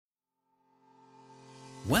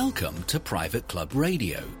Welcome to Private Club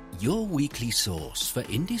Radio, your weekly source for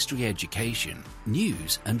industry education,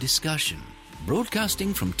 news and discussion.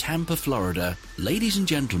 Broadcasting from Tampa, Florida, ladies and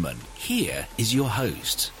gentlemen, here is your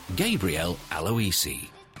host, Gabriel Aloisi.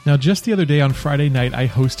 Now, just the other day on Friday night, I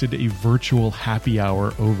hosted a virtual happy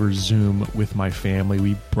hour over Zoom with my family.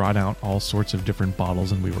 We brought out all sorts of different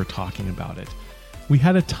bottles and we were talking about it. We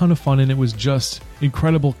had a ton of fun and it was just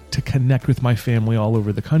incredible to connect with my family all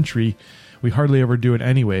over the country. We hardly ever do it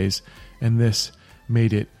anyways, and this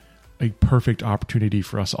made it a perfect opportunity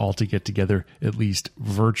for us all to get together, at least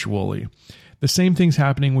virtually. The same thing's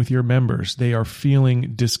happening with your members. They are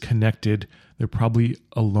feeling disconnected. They're probably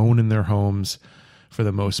alone in their homes for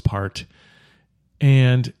the most part.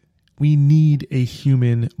 And we need a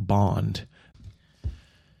human bond.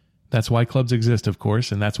 That's why clubs exist, of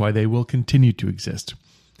course, and that's why they will continue to exist.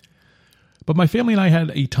 But my family and I had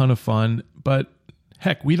a ton of fun, but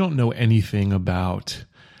heck, we don't know anything about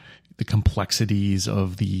the complexities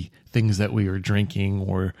of the things that we are drinking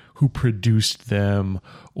or who produced them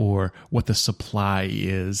or what the supply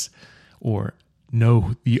is or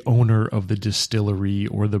know the owner of the distillery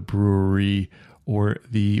or the brewery or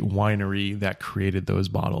the winery that created those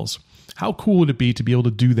bottles. How cool would it be to be able to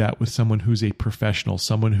do that with someone who's a professional,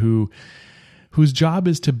 someone whose job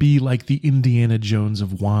is to be like the Indiana Jones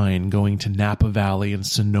of wine, going to Napa Valley and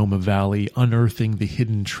Sonoma Valley, unearthing the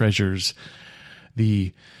hidden treasures,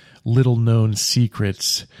 the little-known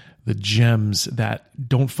secrets, the gems that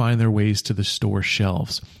don't find their ways to the store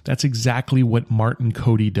shelves. That's exactly what Martin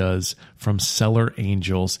Cody does from Cellar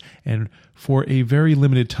Angels. And for a very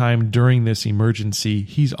limited time during this emergency,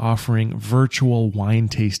 he's offering virtual wine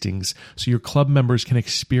tastings so your club members can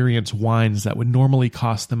experience wines that would normally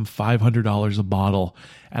cost them $500 a bottle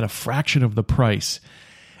at a fraction of the price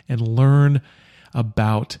and learn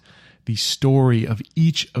about the story of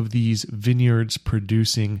each of these vineyards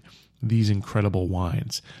producing these incredible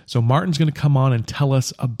wines. So Martin's going to come on and tell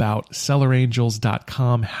us about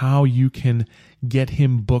CellarAngels.com, how you can get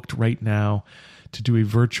him booked right now to do a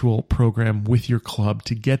virtual program with your club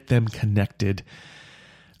to get them connected.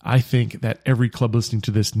 I think that every club listening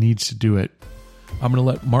to this needs to do it. I'm going to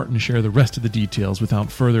let Martin share the rest of the details.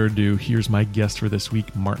 Without further ado, here's my guest for this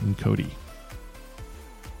week, Martin Cody.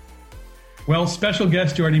 Well, special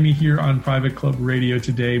guest joining me here on Private Club Radio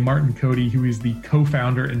today, Martin Cody, who is the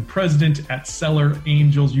co-founder and president at Cellar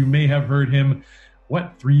Angels. You may have heard him,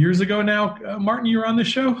 3 years ago now? Martin, you were on the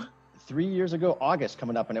show? 3 years ago, August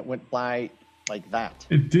coming up, and it went by like that.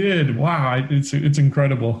 It did. Wow. It's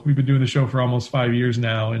incredible. We've been doing the show for almost 5 years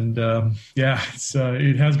now. And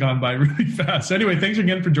it has gone by really fast. So anyway, thanks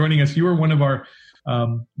again for joining us. You were one of our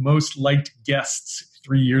most liked guests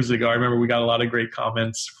 3 years ago. I remember we got a lot of great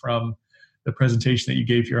comments from the presentation that you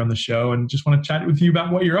gave here on the show, and just want to chat with you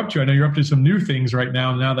about what you're up to. I know you're up to some new things right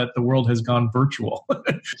now that the world has gone virtual.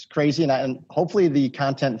 It's crazy. And hopefully the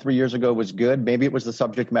content 3 years ago was good. Maybe it was the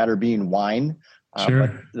subject matter being wine. Sure.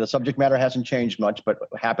 But the subject matter hasn't changed much, but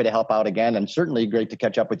happy to help out again. And certainly great to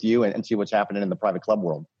catch up with you and see what's happening in the private club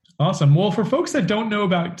world. Awesome. Well, for folks that don't know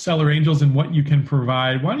about Cellar Angels and what you can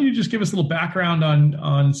provide, why don't you just give us a little background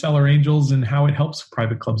on Cellar Angels and how it helps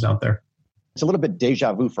private clubs out there? It's a little bit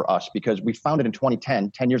deja vu for us because we founded in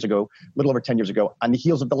 2010, 10 years ago, a little over 10 years ago, on the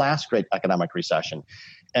heels of the last great economic recession.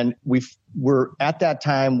 And we were at that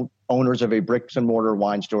time owners of a bricks and mortar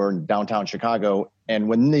wine store in downtown Chicago. And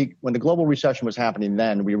when the global recession was happening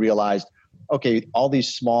then, we realized, okay, all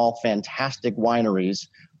these small, fantastic wineries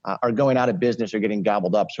are going out of business or getting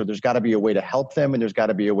gobbled up. So there's got to be a way to help them, and there's got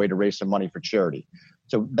to be a way to raise some money for charity.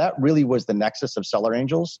 So that really was the nexus of Cellar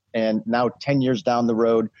Angels. And now 10 years down the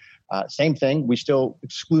road, same thing. We still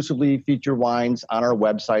exclusively feature wines on our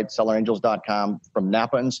website, CellarAngels.com, from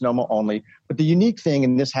Napa and Sonoma only. But the unique thing,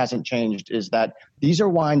 and this hasn't changed, is that these are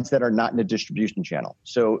wines that are not in a distribution channel.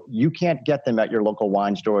 So you can't get them at your local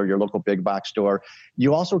wine store, your local big box store.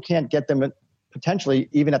 You also can't get them potentially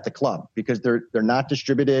even at the club because they're not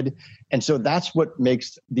distributed. And so that's what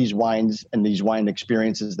makes these wines and these wine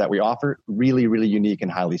experiences that we offer really, really unique and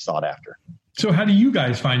highly sought after. So how do you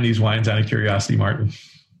guys find these wines, out of curiosity, Martin?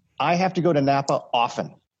 I have to go to Napa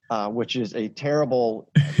often, which is a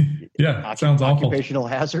terrible sounds occupational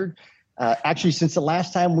hazard. Actually, since the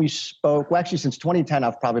last time we spoke, since 2010,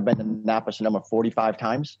 I've probably been to Napa, Sonoma 45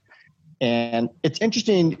 times. And it's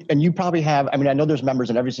interesting, and you probably have, I know there's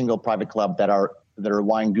members in every single private club that are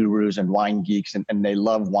wine gurus and wine geeks, and they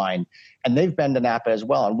love wine. And they've been to Napa as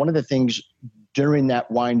well. And one of the things during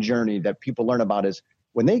that wine journey that people learn about is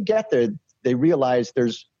when they get there, they realize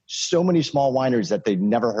there's so many small wineries that they've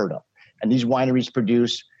never heard of. And these wineries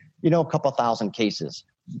produce, a couple thousand cases.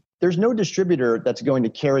 there's no distributor that's going to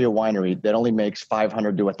carry a winery that only makes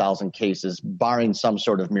 500 to 1,000 cases, barring some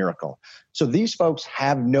sort of miracle. So these folks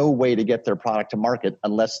have no way to get their product to market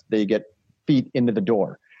unless they get feet into the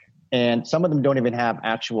door. And some of them don't even have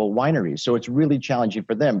actual wineries. So it's really challenging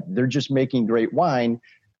for them. They're just making great wine.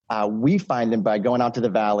 We find them by going out to the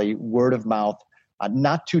valley, word of mouth,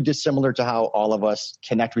 not too dissimilar to how all of us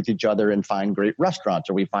connect with each other and find great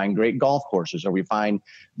restaurants, or we find great golf courses, or we find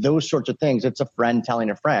those sorts of things. It's a friend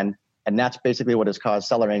telling a friend. And that's basically what has caused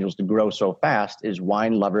Cellar Angels to grow so fast, is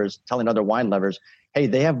wine lovers telling other wine lovers, hey,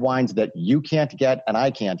 they have wines that you can't get and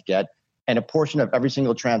I can't get. And a portion of every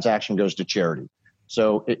single transaction goes to charity.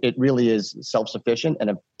 So it really is self-sufficient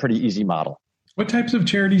and a pretty easy model. What types of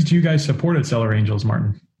charities do you guys support at Cellar Angels,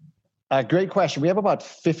 Martin? Great question. We have about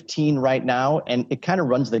 15 right now, and it kind of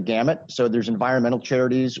runs the gamut. So there's environmental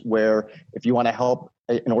charities where if you want to help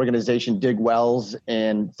an organization dig wells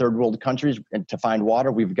in third world countries and to find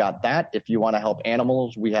water, we've got that. If you want to help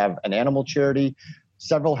animals, we have an animal charity,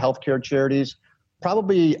 several healthcare charities.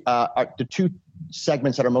 Probably the two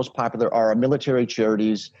segments that are most popular are military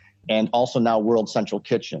charities and also now World Central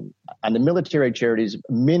Kitchen. On the military charities,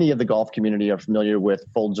 many of the golf community are familiar with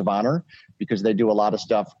Folds of Honor because they do a lot of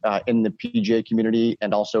stuff in the PGA community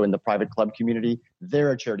and also in the private club community.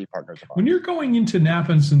 They're a charity partners of ours. When you're going into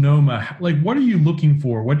Napa and Sonoma, like, what are you looking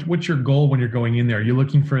for? What's your goal when you're going in there? Are you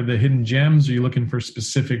looking for the hidden gems? Are you looking for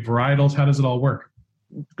specific varietals? How does it all work?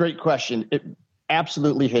 Great question.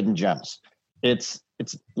 Absolutely hidden gems. It's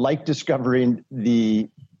like discovering the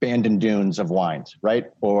Bandon Dunes of wines, right?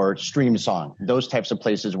 Or Stream Song, those types of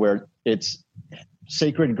places where it's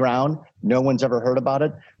sacred ground. No one's ever heard about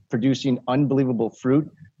it, producing unbelievable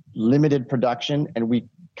fruit, limited production. And we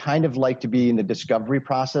kind of like to be in the discovery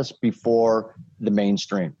process before the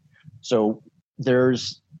mainstream. So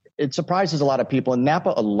it surprises a lot of people. In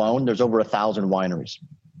Napa alone, there's over 1,000 wineries,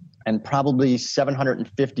 and probably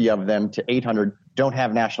 750 of them to 800 don't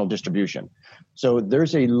have national distribution. So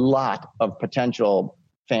there's a lot of potential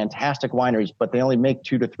fantastic wineries, but they only make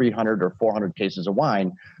 200 to 300 or 400 cases of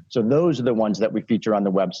wine. So those are the ones that we feature on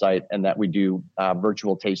the website and that we do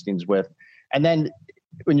virtual tastings with. And then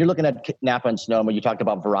when you're looking at Napa and Sonoma, you talked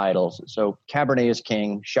about varietals. So Cabernet is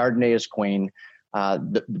king, Chardonnay is queen,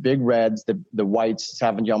 the big reds, the whites,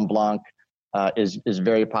 Sauvignon Blanc is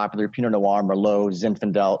very popular, Pinot Noir, Merlot,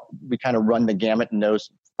 Zinfandel. We kind of run the gamut in those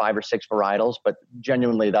 5 or 6 varietals, but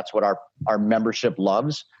genuinely that's what our membership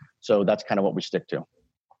loves. So that's kind of what we stick to.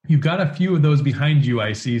 You've got a few of those behind you,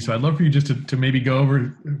 I see. So I'd love for you just to maybe go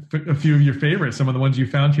over a few of your favorites, some of the ones you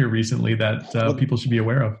found here recently that people should be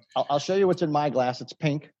aware of. I'll show you what's in my glass. It's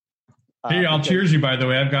pink. Hey, I'll cheers you, by the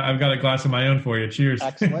way. I've got a glass of my own for you. Cheers.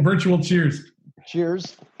 Excellent. Virtual cheers.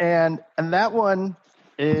 Cheers. And that one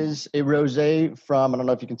is a rosé from, I don't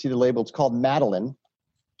know if you can see the label, it's called Madeline,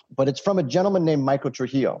 but it's from a gentleman named Michael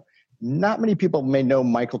Trujillo. Not many people may know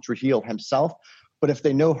Michael Trujillo himself, but if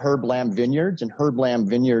they know Herb Lamb Vineyards, and Herb Lamb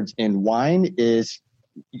Vineyards in wine is,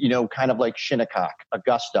 kind of like Shinnecock,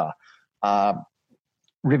 Augusta,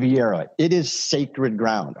 Riviera. It is sacred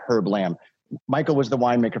ground, Herb Lamb. Michael was the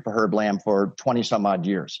winemaker for Herb Lamb for 20 some odd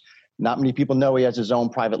years. Not many people know he has his own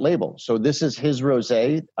private label. So this is his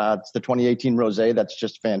rosé. It's the 2018 rosé. That's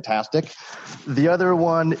just fantastic. The other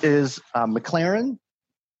one is McLaren.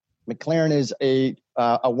 McLaren is a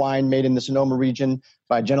wine made in the Sonoma region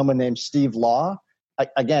by a gentleman named Steve Law.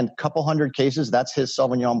 Again, couple hundred cases. That's his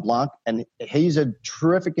Sauvignon Blanc. And he's a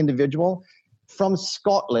terrific individual from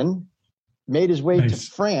Scotland, made his way to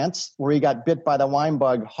France, where he got bit by the wine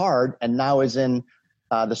bug hard, and now is in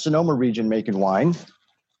the Sonoma region making wine.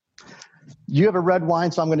 You have a red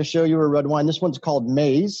wine, so I'm going to show you a red wine. This one's called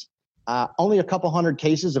Maze. Only a couple hundred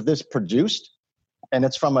cases of this produced, and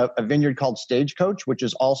it's from a vineyard called Stagecoach, which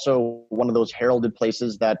is also one of those heralded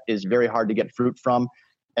places that is very hard to get fruit from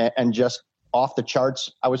and just off the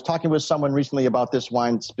charts. I was talking with someone recently about this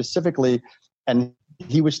wine specifically, and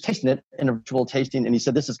he was tasting it in a virtual tasting, and he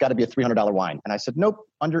said, this has got to be a $300 wine. And I said, nope,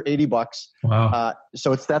 under $80. Wow.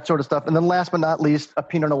 So it's that sort of stuff. And then last but not least, a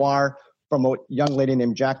Pinot Noir from a young lady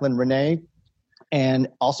named Jacqueline Renee, and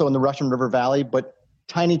also in the Russian River Valley, but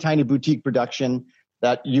tiny, tiny boutique production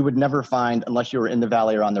that you would never find unless you were in the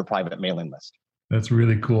valley or on their private mailing list. That's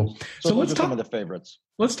really cool. So let's talk some of the favorites.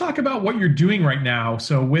 Let's talk about what you're doing right now.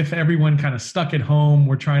 So with everyone kind of stuck at home,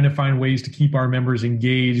 we're trying to find ways to keep our members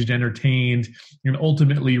engaged, entertained, and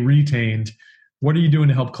ultimately retained. What are you doing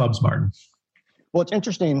to help clubs, Martin? Well, it's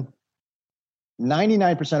interesting.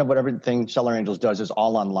 99% of what everything Cellar Angels does is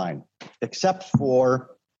all online, except for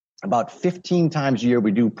about 15 times a year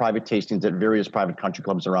we do private tastings at various private country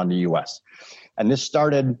clubs around the U.S. And this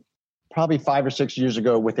started probably 5 or 6 years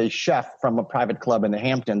ago with a chef from a private club in the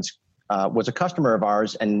Hamptons, was a customer of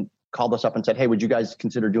ours and called us up and said, hey, would you guys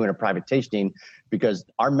consider doing a private tasting? Because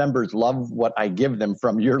our members love what I give them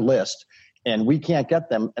from your list and we can't get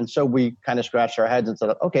them. And so we kind of scratched our heads and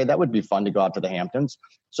said, okay, that would be fun to go out to the Hamptons.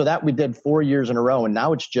 So that we did 4 years in a row. And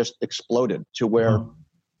now it's just exploded to where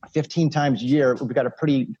 15 times a year, we've got a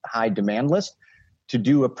pretty high demand list to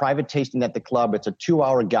do a private tasting at the club. It's a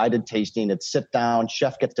 2-hour guided tasting. It's sit down,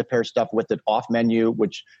 chef gets to pair stuff with it off menu,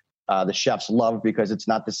 which the chefs love because it's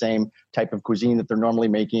not the same type of cuisine that they're normally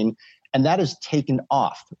making. And that is taken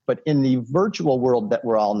off. But in the virtual world that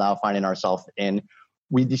we're all now finding ourselves in,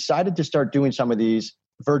 we decided to start doing some of these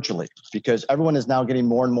virtually because everyone is now getting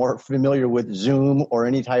more and more familiar with Zoom or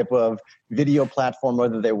any type of video platform,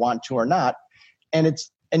 whether they want to or not. And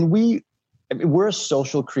we're a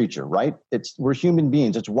social creature, right? We're human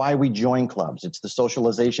beings. It's why we join clubs. It's the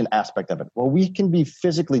socialization aspect of it. Well, we can be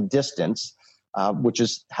physically distanced, which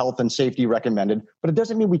is health and safety recommended, but it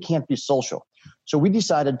doesn't mean we can't be social. So we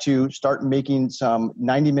decided to start making some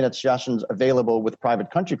 90-minute sessions available with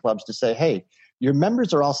private country clubs to say, hey, your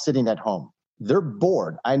members are all sitting at home. They're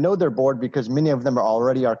bored. I know they're bored because many of them are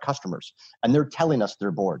already our customers, and they're telling us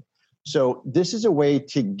they're bored. So this is a way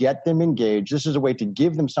to get them engaged. This is a way to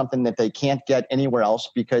give them something that they can't get anywhere else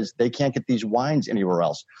because they can't get these wines anywhere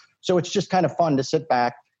else. So it's just kind of fun to sit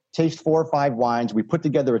back, taste 4 or 5 wines. We put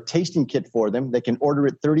together a tasting kit for them. They can order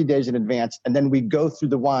it 30 days in advance, and then we go through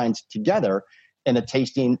the wines together in a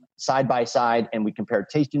tasting side by side, and we compare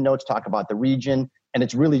tasting notes, talk about the region, and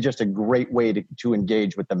it's really just a great way to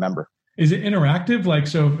engage with the member. Is it interactive? Like,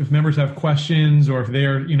 so if members have questions or if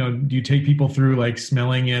they're, do you take people through like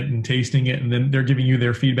smelling it and tasting it and then they're giving you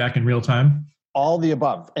their feedback in real time? All the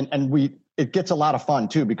above. And it gets a lot of fun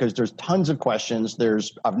too, because there's tons of questions.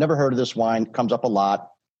 I've never heard of this wine, comes up a lot.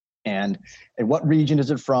 And what region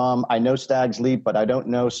is it from? I know Stag's Leap, but I don't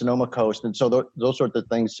know Sonoma Coast. And so those sorts of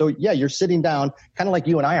things. So yeah, you're sitting down kind of like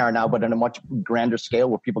you and I are now, but on a much grander scale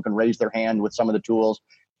where people can raise their hand with some of the tools,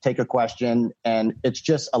 take a question, and it's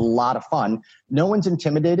just a lot of fun. No one's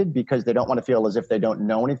intimidated because they don't want to feel as if they don't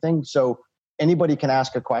know anything. So anybody can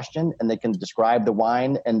ask a question and they can describe the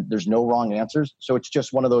wine and there's no wrong answers. So it's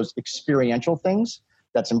just one of those experiential things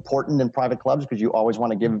that's important in private clubs because you always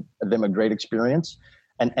want to give them a great experience.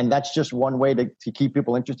 And that's just one way to keep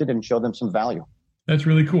people interested and show them some value. That's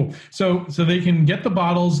really cool. So they can get the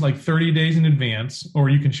bottles like 30 days in advance, or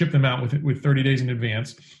you can ship them out with 30 days in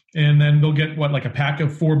advance. And then they'll get like a pack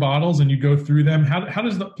of 4 bottles and you go through them.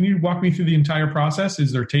 Can you walk me through the entire process?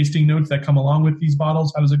 Is there tasting notes that come along with these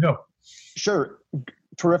bottles? How does it go? Sure.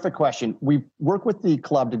 Terrific question. We work with the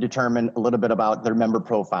club to determine a little bit about their member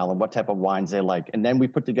profile and what type of wines they like. And then we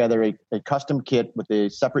put together a custom kit with a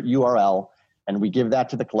separate URL. And we give that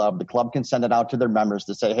to the club. The club can send it out to their members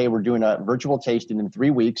to say, hey, we're doing a virtual tasting in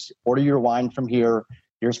 3 weeks. Order your wine from here.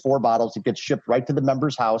 Here's 4 bottles. It gets shipped right to the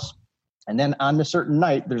member's house. And then on a certain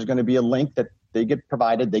night, there's going to be a link that they get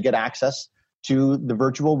provided. They get access to the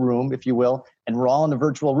virtual room, if you will. And we're all in the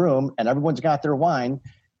virtual room and everyone's got their wine.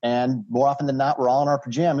 And more often than not, we're all in our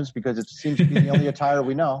pajamas because it seems to be the only attire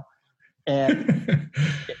we know.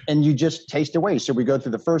 And you just taste away. So we go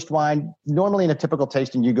through the first wine. Normally in a typical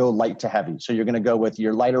tasting, you go light to heavy. So you're going to go with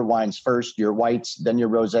your lighter wines first, your whites, then your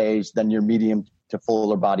rosés, then your medium to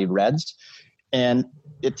fuller bodied reds. And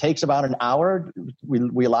it takes about an hour.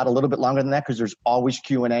 We allot a little bit longer than that because there's always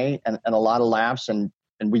Q&A and a lot of laughs. And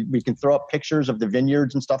we can throw up pictures of the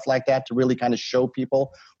vineyards and stuff like that to really kind of show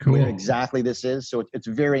people where exactly this is. So it's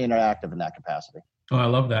very interactive in that capacity. Oh, I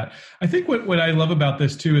love that. I think what I love about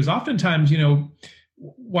this too is oftentimes,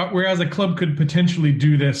 whereas a club could potentially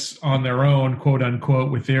do this on their own, quote unquote,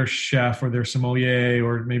 with their chef or their sommelier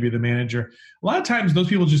or maybe the manager, a lot of times those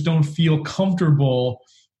people just don't feel comfortable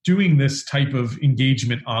doing this type of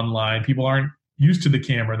engagement online. People aren't used to the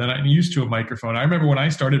camera. They're not used to a microphone. I remember when I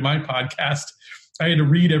started my podcast, I had to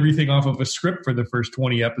read everything off of a script for the first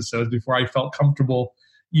 20 episodes before I felt comfortable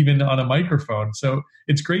even on a microphone. So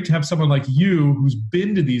it's great to have someone like you who's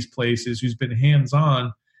been to these places, who's been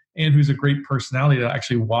hands-on, and who's a great personality to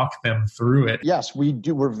actually walk them through it. Yes, we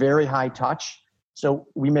do. We're very high touch. So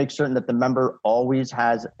we make certain that the member always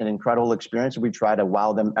has an incredible experience. We try to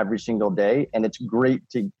wow them every single day. And it's great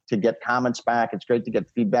to get comments back. It's great to get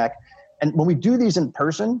feedback. And when we do these in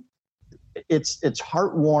person, it's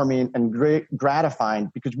heartwarming and great, gratifying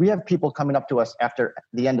because we have people coming up to us after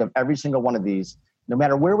the end of every single one of these, no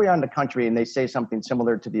matter where we are in the country, and they say something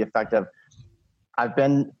similar to the effect of, I've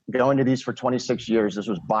been going to these for 26 years. This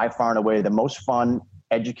was by far and away the most fun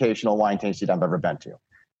educational wine tasting I've ever been to.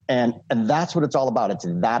 And that's what it's all about. It's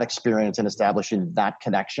that experience and establishing that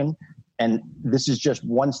connection. And this is just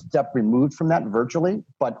one step removed from that virtually,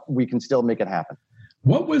 but we can still make it happen.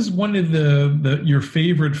 What was one of your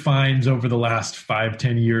favorite finds over the last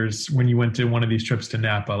 5-10 years when you went to one of these trips to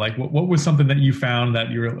Napa? Like what was something that you found that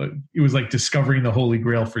it was like discovering the Holy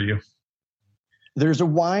Grail for you? There's a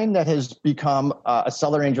wine that has become a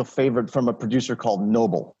Cellar Angel favorite from a producer called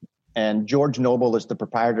Noble. And George Noble is the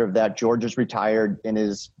proprietor of that. George is retired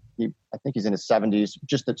I think he's in his 70s,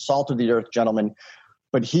 just a salt of the earth gentleman.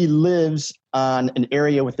 But he lives on an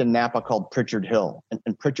area within Napa called Pritchard Hill.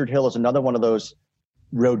 And Pritchard Hill is another one of those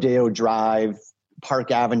Rodeo Drive,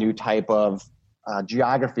 Park Avenue type of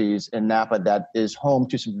geographies in Napa that is home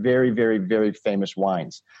to some very, very, very famous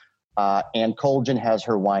wines. Ann Colgan has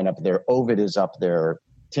her wine up there. Ovid is up there.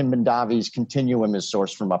 Tim Bendavi's Continuum is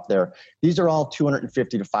sourced from up there. These are all $250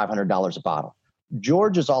 to $500 a bottle.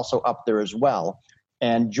 George is also up there as well.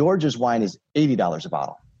 And George's wine is $80 a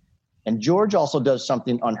bottle. And George also does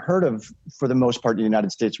something unheard of for the most part in the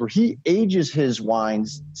United States, where he ages his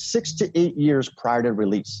wines 6 to 8 years prior to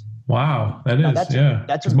release. Wow, that's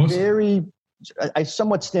a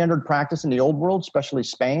somewhat standard practice in the old world, especially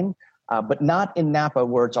Spain, but not in Napa,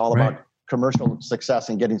 where it's all about commercial success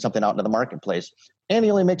and getting something out into the marketplace. And he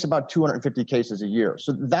only makes about 250 cases a year.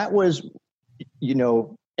 So that was,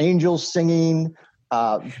 angels singing,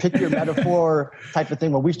 pick your metaphor type of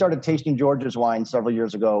thing. When we started tasting George's wine several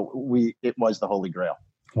years ago, it was the Holy Grail.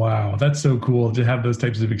 Wow, that's so cool to have those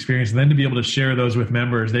types of experiences. And then to be able to share those with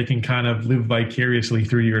members, they can kind of live vicariously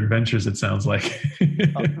through your adventures, it sounds like.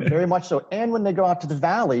 Very much so. And when they go out to the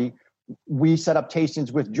Valley, we set up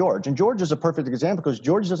tastings with George. And George is a perfect example because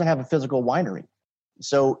George doesn't have a physical winery.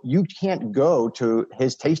 So you can't go to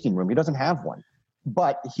his tasting room. He doesn't have one.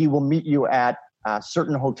 But he will meet you at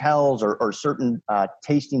certain hotels or certain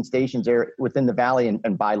tasting stations there within the Valley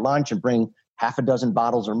and buy lunch and bring half a dozen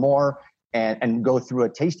bottles or more and go through a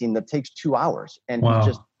tasting that takes 2 hours. And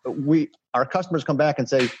wow. Our customers come back and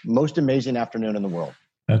say, most amazing afternoon in the world.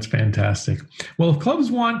 That's fantastic. Well, if clubs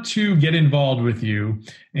want to get involved with you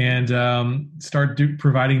and start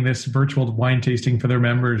providing this virtual wine tasting for their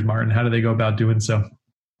members, Martin, how do they go about doing so?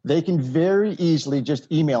 They can very easily just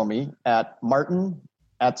email me at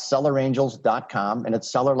martin@cellarangels.com, and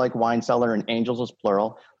it's cellar like wine cellar and angels is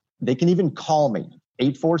plural. They can even call me,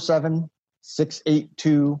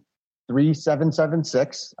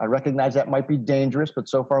 847-682-3776. I recognize that might be dangerous, but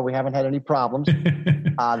so far we haven't had any problems.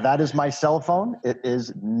 That is my cell phone. It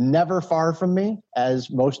is never far from me, as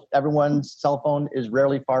everyone's cell phone is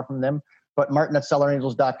rarely far from them. But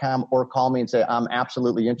martin@cellarangels.com, or call me and say, I'm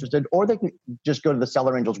absolutely interested. Or they can just go to the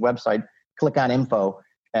Cellar Angels website, click on info,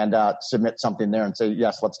 and submit something there and say,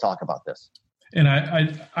 yes, let's talk about this. And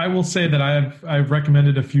I will say that I've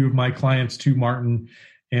recommended a few of my clients to Martin,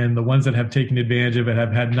 and the ones that have taken advantage of it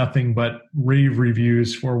have had nothing but rave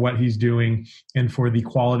reviews for what he's doing and for the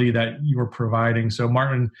quality that you're providing. So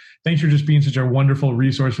Martin, thanks for just being such a wonderful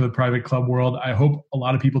resource for the private club world. I hope a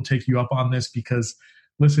lot of people take you up on this because,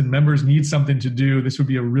 listen, members need something to do. This would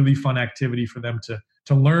be a really fun activity for them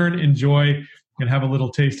to learn, enjoy, and have a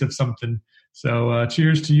little taste of something. So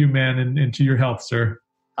cheers to you, man, and to your health, sir.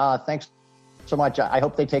 Thanks so much. I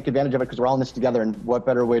hope they take advantage of it because we're all in this together, and what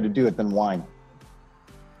better way to do it than wine?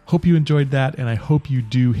 Hope you enjoyed that, and I hope you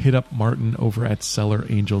do hit up Martin over at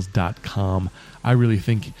cellarangels.com. I really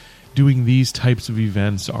think doing these types of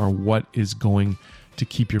events are what is going to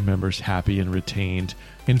keep your members happy and retained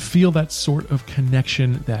and feel that sort of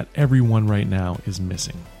connection that everyone right now is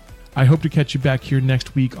missing. I hope to catch you back here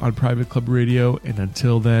next week on Private Club Radio, and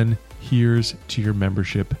until then, here's to your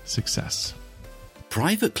membership success.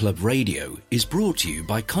 Private Club Radio is brought to you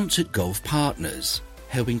by Concert Golf Partners,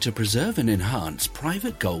 helping to preserve and enhance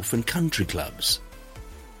private golf and country clubs.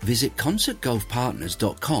 Visit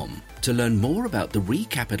concertgolfpartners.com to learn more about the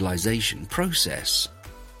recapitalization process.